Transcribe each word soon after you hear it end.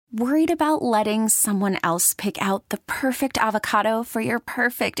Worried about letting someone else pick out the perfect avocado for your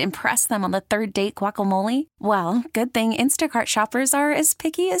perfect impress them on the third date guacamole? Well, good thing Instacart shoppers are as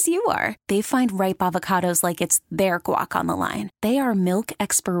picky as you are. They find ripe avocados like it's their guac on the line. They are milk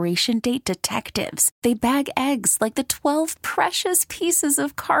expiration date detectives. They bag eggs like the 12 precious pieces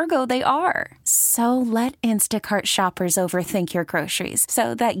of cargo they are. So let Instacart shoppers overthink your groceries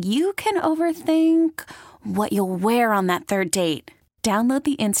so that you can overthink what you'll wear on that third date. Download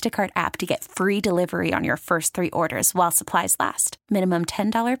the Instacart app to get free delivery on your first 3 orders while supplies last. Minimum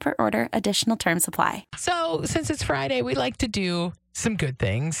 $10 per order. Additional terms apply. So, since it's Friday, we like to do some good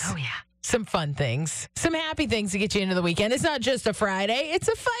things. Oh, yeah. Some fun things. Some happy things to get you into the weekend. It's not just a Friday. It's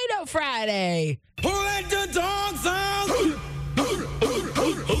a Fido Friday. Who let the dogs out? Who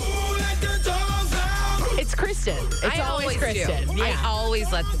let the dogs out? It's Kristen. It's I always always Kristen. do. Yeah. I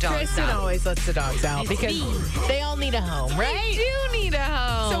always let the dogs Kristen out. always lets the dogs out It's because me. they all need a home, right? I do need a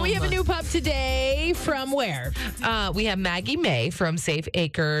home. So we have a new pup today from where? We have Maggie May from Safe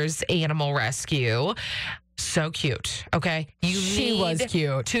Acres Animal Rescue. So cute. Okay, She was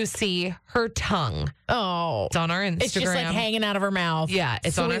cute. to see her tongue. Oh. It's on our Instagram. It's just like hanging out of her mouth. Yeah,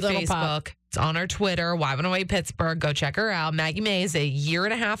 it's on our Sweet little pup. Facebook. It's on our Twitter, Y108 Pittsburgh. Go check her out. Maggie May is a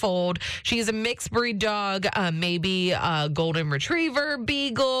 1.5 years old. She is a mixed breed dog, maybe a golden retriever,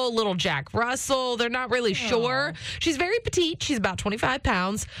 beagle, little Jack Russell. They're not really sure. She's very petite. She's about 25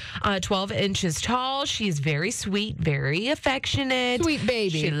 pounds, 12 inches tall. She's very sweet, very affectionate. Sweet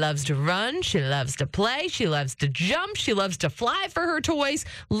baby. She loves to run. She loves to play. She loves to jump. She loves to fly for her toys.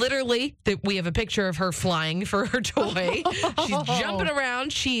 Literally, we have a picture of her flying for her toy. She's jumping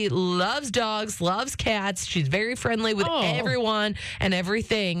around. She loves dogs, loves cats. She's very friendly with everyone and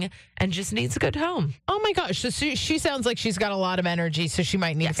everything and just needs a good home. Oh my gosh. So she sounds like she's got a lot of energy, so she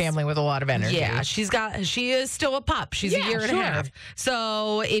might need a family with a lot of energy. Yeah, she is still a pup. She's a 1.5 years.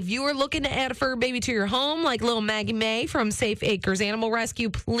 So if you are looking to add a fur baby to your home, like little Maggie May from Safe Acres Animal Rescue,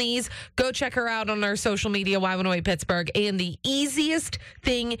 please go check her out on our social media, Y108 Pittsburgh. And the easiest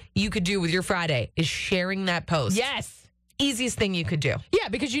thing you could do with your Friday is sharing that post. Yes. Easiest thing you could do. Yeah,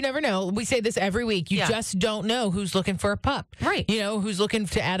 because you never know. We say this every week. You just don't know who's looking for a pup. Right. You know, who's looking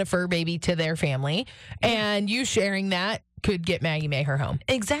to add a fur baby to their family. And you sharing that could get Maggie May her home.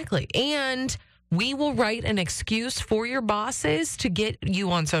 Exactly. And we will write an excuse for your bosses to get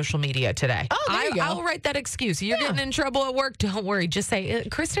you on social media today. Oh, there you go. I'll write that excuse. You're getting in trouble at work. Don't worry. Just say,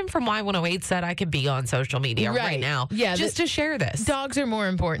 Kristen from Y108 said I could be on social media right now. Yeah. Just to share this. Dogs are more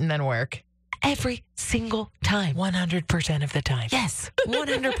important than work. Every single time. 100% of the time. Yes,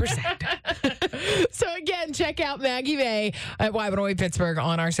 100%. So again, check out Maggie May at Y108 Pittsburgh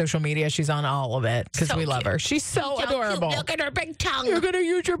on our social media. She's on all of it because we love her. She's so adorable. Look at her big tongue. You're going to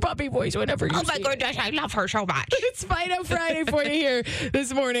use your puppy voice whenever you Oh my see goodness, I love her so much. It's Fido Friday for you here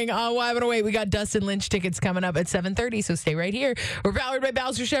this morning on Y108. We got Dustin Lynch tickets coming up at 7:30, so stay right here. We're powered by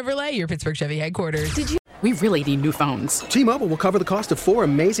Bowser Chevrolet, your Pittsburgh Chevy headquarters. We really need new phones. T-Mobile will cover the cost of 4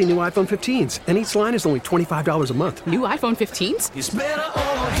 amazing new iPhone 15s, and each line is only $25 a month. New iPhone 15s? It's better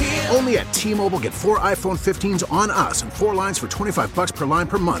over here. Only at T-Mobile, get 4 iPhone 15s on us and 4 lines for $25 per line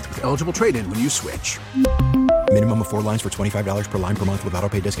per month with eligible trade-in when you switch. Minimum of 4 lines for $25 per line per month with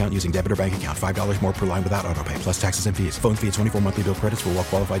autopay discount using debit or bank account. $5 more per line without autopay, plus taxes and fees. Phone fee at 24 monthly bill credits for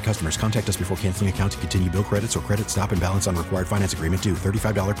well-qualified customers. Contact us before canceling account to continue bill credits or credit stop and balance on required finance agreement due.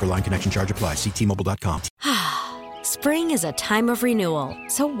 $35 per line connection charge applies. See T-Mobile.com. Spring is a time of renewal,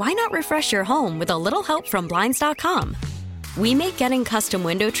 so why not refresh your home with a little help from Blinds.com? We make getting custom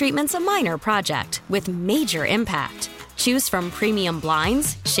window treatments a minor project with major impact. Choose from premium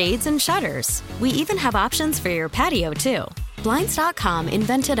blinds, shades, and shutters. We even have options for your patio, too. Blinds.com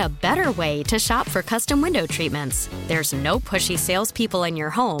invented a better way to shop for custom window treatments. There's no pushy salespeople in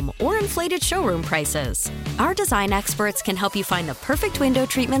your home or inflated showroom prices. Our design experts can help you find the perfect window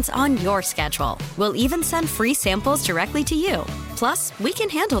treatments on your schedule. We'll even send free samples directly to you. Plus, we can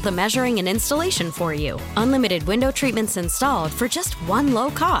handle the measuring and installation for you. Unlimited window treatments installed for just one low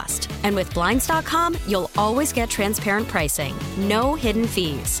cost. And with Blinds.com, you'll always get transparent pricing. No hidden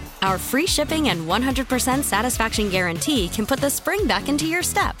fees. Our free shipping and 100% satisfaction guarantee can put the spring back into your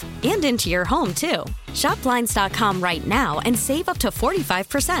step and into your home, too. Shop Blinds.com right now and save up to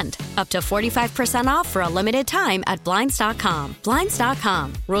 45%. Up to 45% off for a limited time at Blinds.com.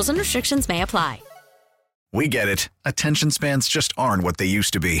 Blinds.com. Rules and restrictions may apply. We get it. Attention spans just aren't what they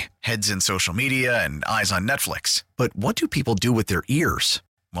used to be. Heads in social media and eyes on Netflix. But what do people do with their ears?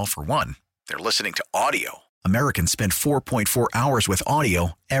 Well, for one, they're listening to audio. Americans spend 4.4 hours with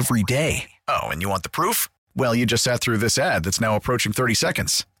audio every day. Oh, and you want the proof? Well, you just sat through this ad that's now approaching 30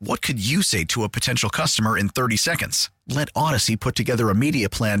 seconds. What could you say to a potential customer in 30 seconds? Let Odyssey put together a media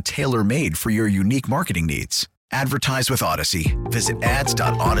plan tailor-made for your unique marketing needs. Advertise with Odyssey. Visit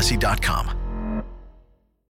ads.odyssey.com.